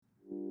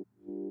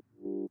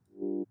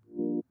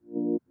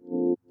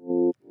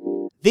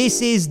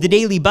This is the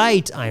Daily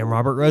Bite. I am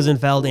Robert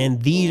Rosenfeld,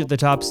 and these are the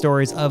top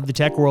stories of the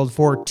tech world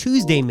for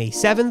Tuesday, May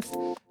 7th,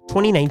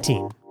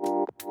 2019.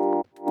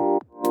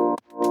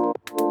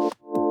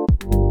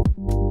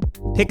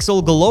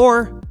 Pixel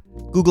galore.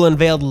 Google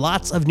unveiled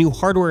lots of new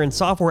hardware and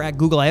software at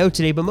Google I/O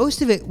today, but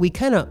most of it we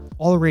kind of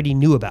already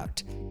knew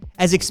about.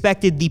 As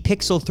expected, the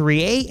Pixel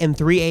 3a and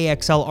 3a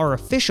XL are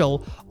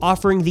official,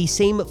 offering the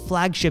same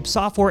flagship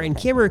software and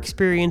camera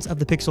experience of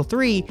the Pixel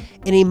 3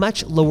 in a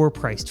much lower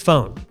priced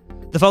phone.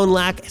 The phone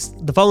lacks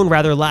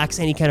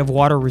any kind of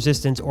water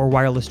resistance or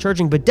wireless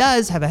charging, but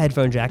does have a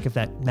headphone jack if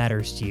that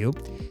matters to you.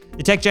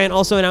 The tech giant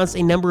also announced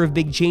a number of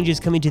big changes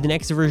coming to the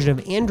next version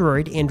of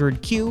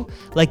Android Q,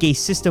 like a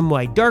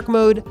system-wide dark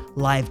mode,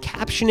 live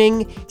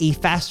captioning, a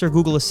faster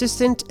Google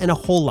Assistant, and a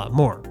whole lot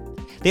more.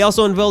 They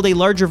also unveiled a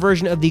larger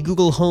version of the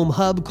Google Home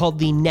Hub called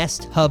the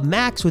Nest Hub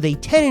Max with a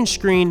 10-inch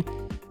screen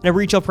and a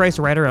retail price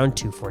right around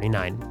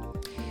 $249.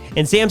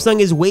 And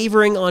Samsung is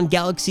wavering on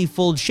Galaxy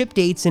Fold ship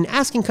dates and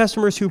asking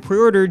customers who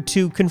pre-ordered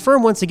to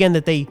confirm once again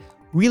that they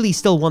really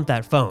still want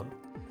that phone.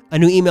 A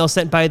new email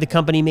sent by the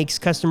company makes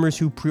customers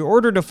who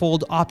pre-ordered a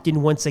Fold opt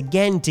in once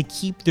again to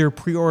keep their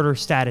pre-order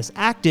status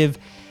active,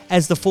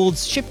 as the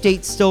Fold's ship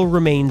date still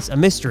remains a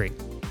mystery.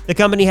 The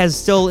company has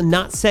still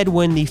not said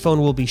when the phone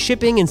will be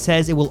shipping and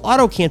says it will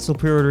auto-cancel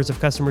pre-orders of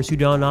customers who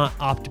do not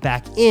opt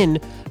back in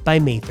by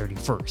May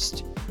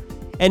 31st.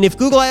 And if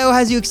Google I/O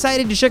has you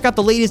excited to check out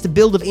the latest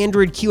build of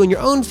Android Q on your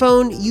own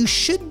phone, you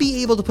should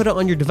be able to put it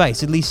on your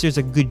device. At least there's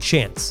a good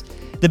chance.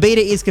 The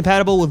beta is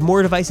compatible with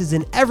more devices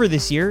than ever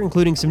this year,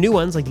 including some new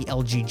ones like the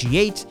LG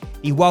G8,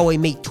 the Huawei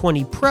Mate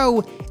 20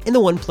 Pro, and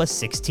the OnePlus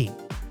 6T.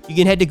 You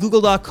can head to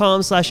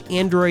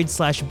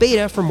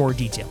google.com/android/beta for more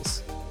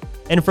details.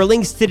 And for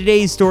links to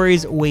today's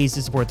stories, ways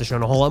to support the show,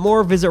 and a whole lot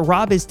more, visit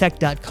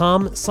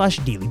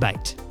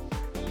robistech.com/dailybite.